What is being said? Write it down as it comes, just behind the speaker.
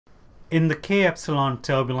In the k-epsilon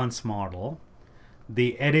turbulence model,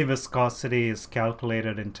 the eddy viscosity is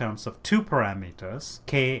calculated in terms of two parameters,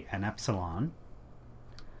 k and epsilon.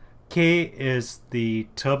 K is the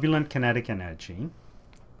turbulent kinetic energy,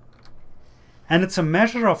 and it's a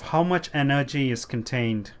measure of how much energy is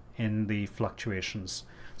contained in the fluctuations.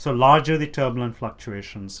 So larger the turbulent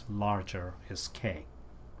fluctuations, larger is K.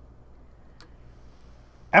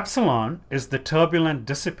 Epsilon is the turbulent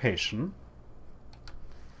dissipation.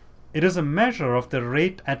 It is a measure of the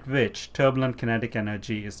rate at which turbulent kinetic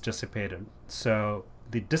energy is dissipated. So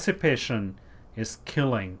the dissipation is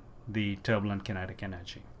killing the turbulent kinetic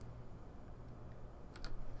energy.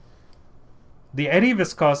 The eddy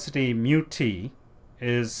viscosity mu t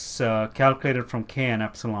is calculated from K and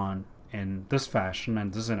epsilon in this fashion,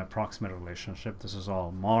 and this is an approximate relationship. This is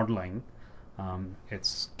all modeling.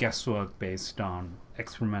 It's guesswork based on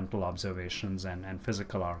experimental observations and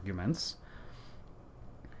physical arguments.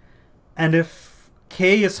 And if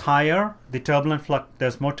K is higher,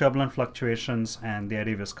 there's more turbulent fluctuations and the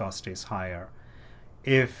eddy viscosity is higher.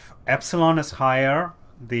 If epsilon is higher,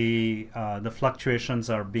 the fluctuations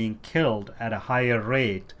are being killed at a higher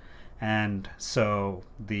rate, and so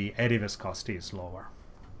the eddy viscosity is lower.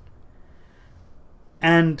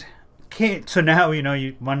 And K, so now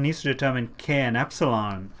one needs to determine K and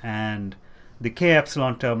epsilon, and the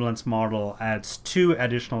k-epsilon turbulence model adds two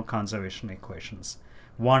additional conservation equations,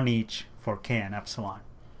 one each for K and epsilon.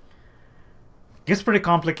 It gets pretty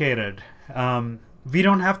complicated. We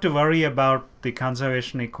don't have to worry about the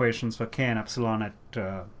conservation equations for K and epsilon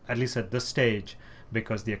at least at this stage,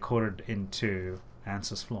 because they are coded into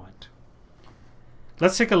ANSYS Fluent.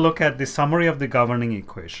 Let's take a look at the summary of the governing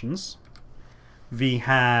equations. We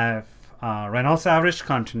have Reynolds average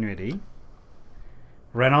continuity,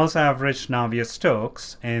 Reynolds average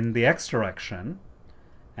Navier-Stokes in the x direction,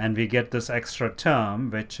 and we get this extra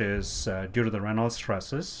term which is due to the Reynolds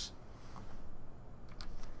stresses.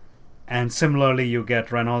 And similarly you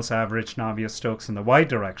get Reynolds average Navier-Stokes in the y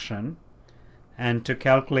direction, and to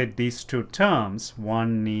calculate these two terms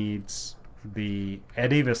one needs the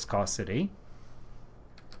eddy viscosity.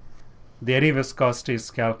 The eddy viscosity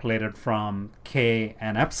is calculated from K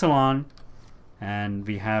and epsilon, and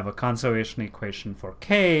we have a conservation equation for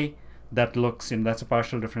K that looks, that's a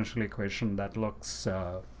partial differential equation that looks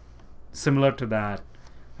similar to that,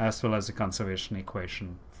 as well as a conservation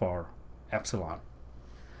equation for epsilon.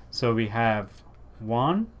 So we have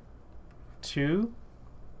 1, 2,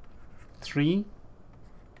 3,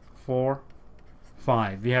 4,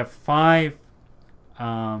 5. We have 5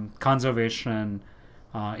 conservation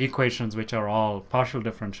equations which are all partial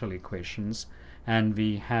differential equations, and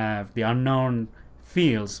we have the unknown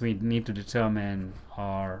fields we need to determine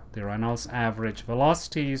are the Reynolds average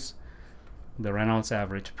velocities, the Reynolds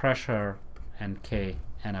average pressure, and K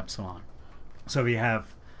and epsilon. So we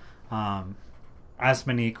have as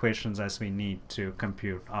many equations as we need to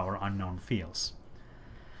compute our unknown fields.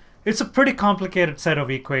 It's a pretty complicated set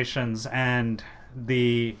of equations, and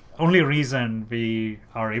the only reason we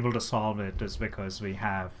are able to solve it is because we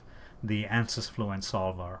have the ANSYS Fluent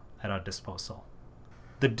solver at our disposal.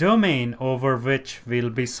 The domain over which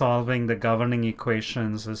we'll be solving the governing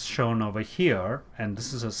equations is shown over here, and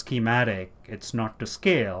this is a schematic, it's not to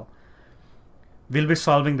scale. We'll be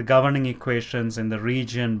solving the governing equations in the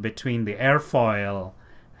region between the airfoil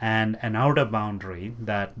and an outer boundary,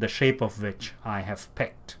 that the shape of which I have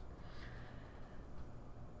picked.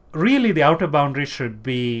 Really, the outer boundary should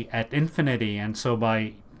be at infinity, and so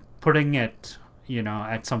by putting it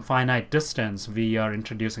at some finite distance, we are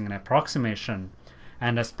introducing an approximation,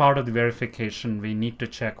 and as part of the verification we need to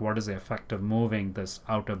check what is the effect of moving this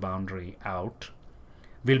outer boundary out.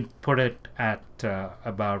 We'll put it at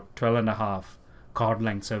about 12.5 chord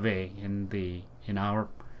lengths away in our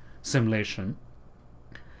simulation,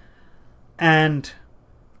 and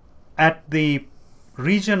at the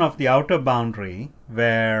region of the outer boundary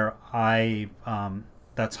where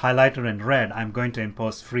that's highlighted in red, I'm going to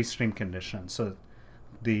impose free stream conditions. So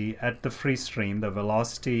at the free stream, the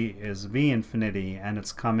velocity is v infinity, and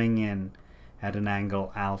it's coming in at an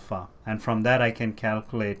angle alpha, and from that I can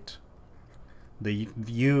calculate the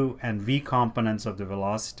u and v components of the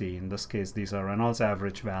velocity. In this case, these are Reynolds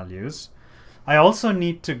average values. I also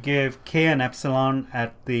need to give K and epsilon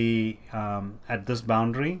at this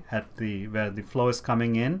boundary, where the flow is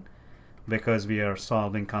coming in, because we are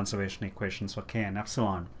solving conservation equations for K and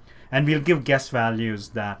epsilon. And we'll give guess values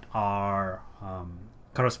that are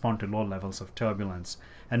correspond to low levels of turbulence.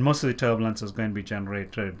 And most of the turbulence is going to be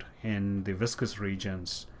generated in the viscous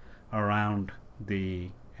regions around the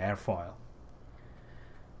airfoil.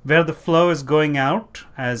 Where the flow is going out,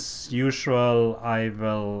 as usual, I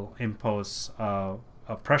will impose a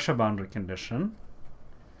pressure boundary condition.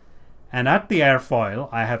 And at the airfoil,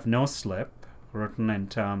 I have no slip, written in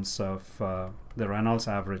terms of the Reynolds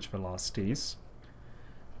average velocities.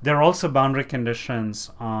 There are also boundary conditions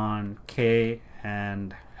on k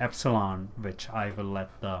and epsilon, which I will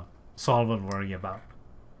let the solver worry about.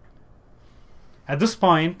 At this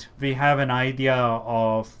point, we have an idea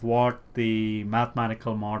of what the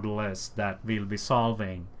mathematical model is that we'll be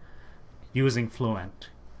solving using Fluent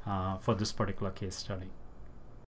for this particular case study.